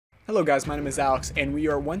Hello guys, my name is Alex, and we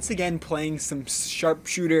are once again playing some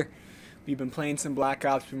sharpshooter. We've been playing some Black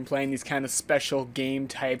Ops, we've been playing these kind of special game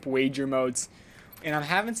type wager modes, and I'm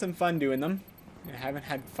having some fun doing them. I haven't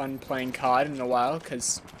had fun playing COD in a while,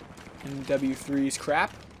 because MW3 is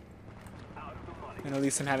crap. And at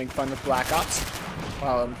least I'm having fun with Black Ops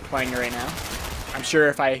while I'm playing it right now. I'm sure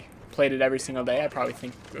if I played it every single day, I would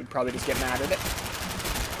probably just get mad at it.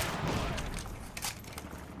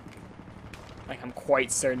 Like, I'm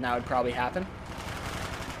quite certain that would probably happen.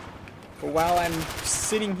 But while I'm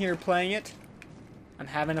sitting here playing it, I'm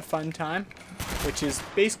having a fun time, which is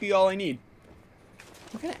basically all I need.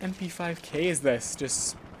 What kind of MP5K is this?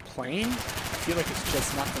 Just plain? I feel like it's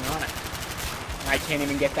just nothing on it. And I can't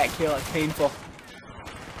even get that kill. It's painful.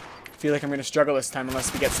 I feel like I'm going to struggle this time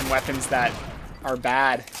unless we get some weapons that are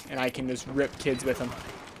bad and I can just rip kids with them.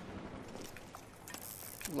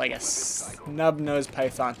 Like a snub-nosed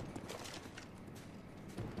python.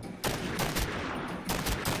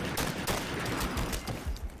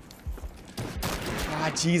 Ah,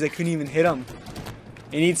 jeez, I couldn't even hit him.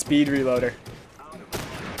 I need speed reloader.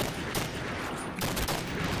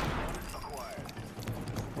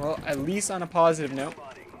 Well, at least on a positive note.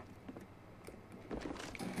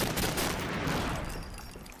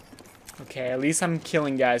 Okay, at least I'm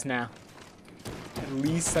killing guys now. At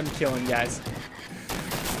least I'm killing guys.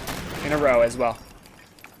 In a row as well.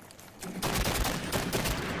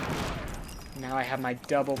 Now I have my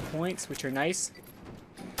double points, which are nice.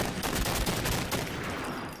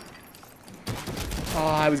 Oh,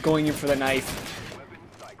 I was going in for the knife.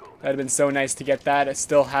 That would have been so nice to get that. I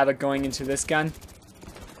still have it going into this gun.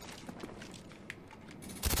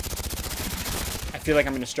 I feel like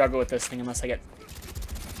I'm going to struggle with this thing unless I get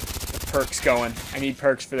the perks going. I need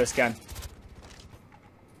perks for this gun.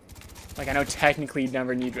 Like, I know technically you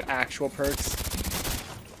never need actual perks.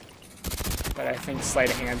 But I think sleight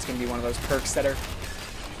of hand is going to be one of those perks that are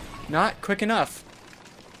not quick enough.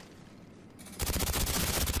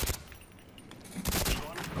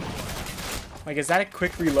 Like, is that a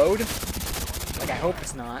quick reload? Like, I hope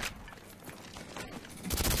it's not.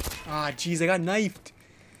 Ah, jeez, I got knifed.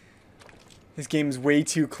 This game is way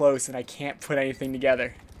too close and I can't put anything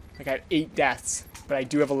together. Like, I have 8 deaths, but I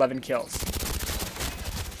do have 11 kills.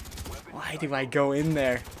 Why do I go in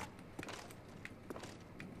there?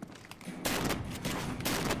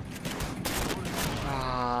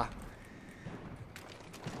 Ah.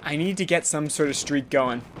 I need to get some sort of streak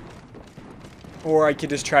going. Or I could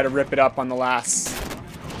just try to rip it up on the last,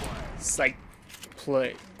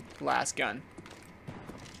 last gun.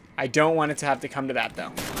 I don't want it to have to come to that,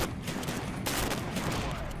 though.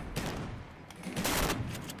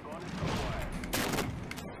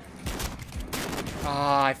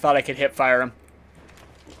 Ah, I thought I could hip fire him.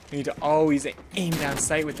 I need to always aim down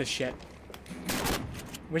sight with this shit.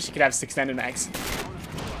 Wish you could have 6 extended mags.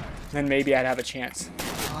 Then maybe I'd have a chance.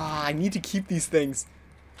 Ah, I need to keep these things.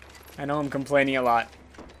 I know I'm complaining a lot,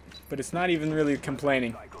 but it's not even really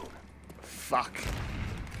complaining. Fuck.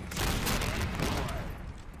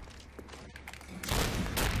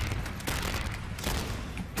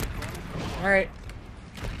 Alright.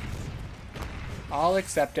 I'll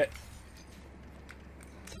accept it.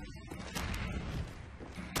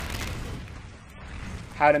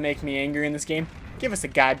 How to make me angry in this game? Give us a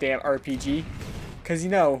goddamn RPG. Because, you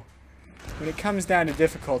know, when it comes down to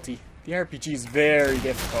difficulty, the RPG is very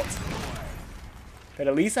difficult. But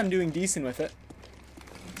at least I'm doing decent with it.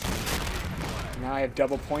 Now I have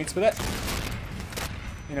double points with it.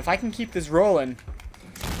 And if I can keep this rolling,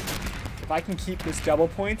 if I can keep this double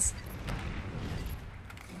points,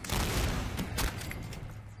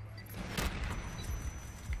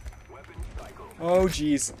 oh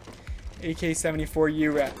geez,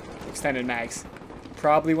 AK-74U extended mags.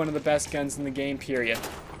 Probably one of the best guns in the game, period.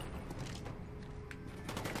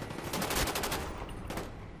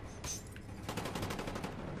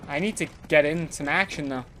 I need to get in some action,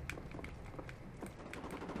 though.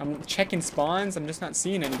 I'm checking spawns. I'm just not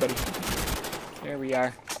seeing anybody. There we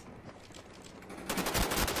are.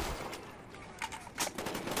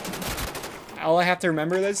 All I have to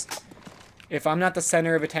remember is, if I'm not the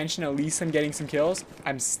center of attention, at least I'm getting some kills.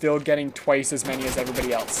 I'm still getting twice as many as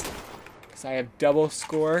everybody else. Because I have double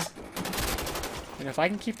score. And if I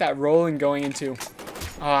can keep that rolling going into...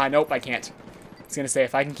 Ah, nope, I can't. I was going to say,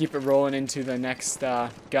 if I can keep it rolling into the next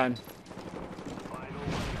gun.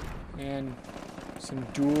 And some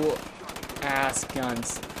dual-ass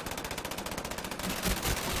guns.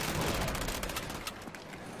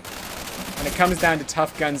 When it comes down to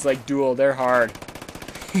tough guns like dual, they're hard.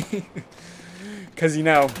 Because, you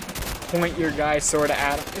know, point your guy sort of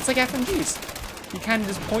at him. It's like FMGs. You kind of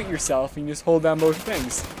just point yourself and you just hold down both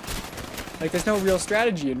things. Like, there's no real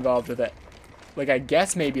strategy involved with it. Like, I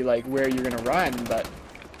guess maybe, like, where you're gonna run, but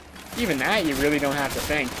even that, you really don't have to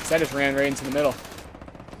think. Because I just ran right into the middle.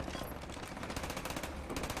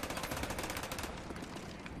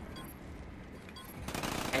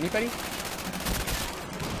 Anybody?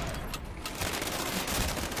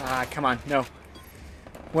 Ah, come on. No.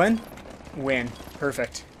 When? Win.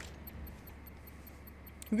 Perfect.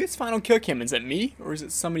 Who gets final kill cam? Is it me? Or is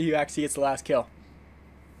it somebody who actually gets the last kill?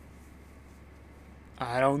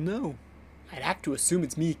 I don't know. I'd have to assume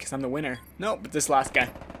it's me because I'm the winner. No, but this last guy.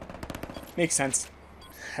 Makes sense.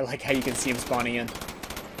 I like how you can see him spawning in.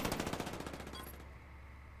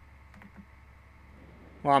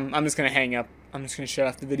 Well, I'm just going to hang up. I'm just going to shut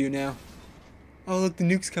off the video now. Oh, look, the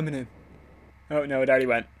nuke's coming in. Oh, no, it already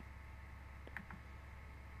went.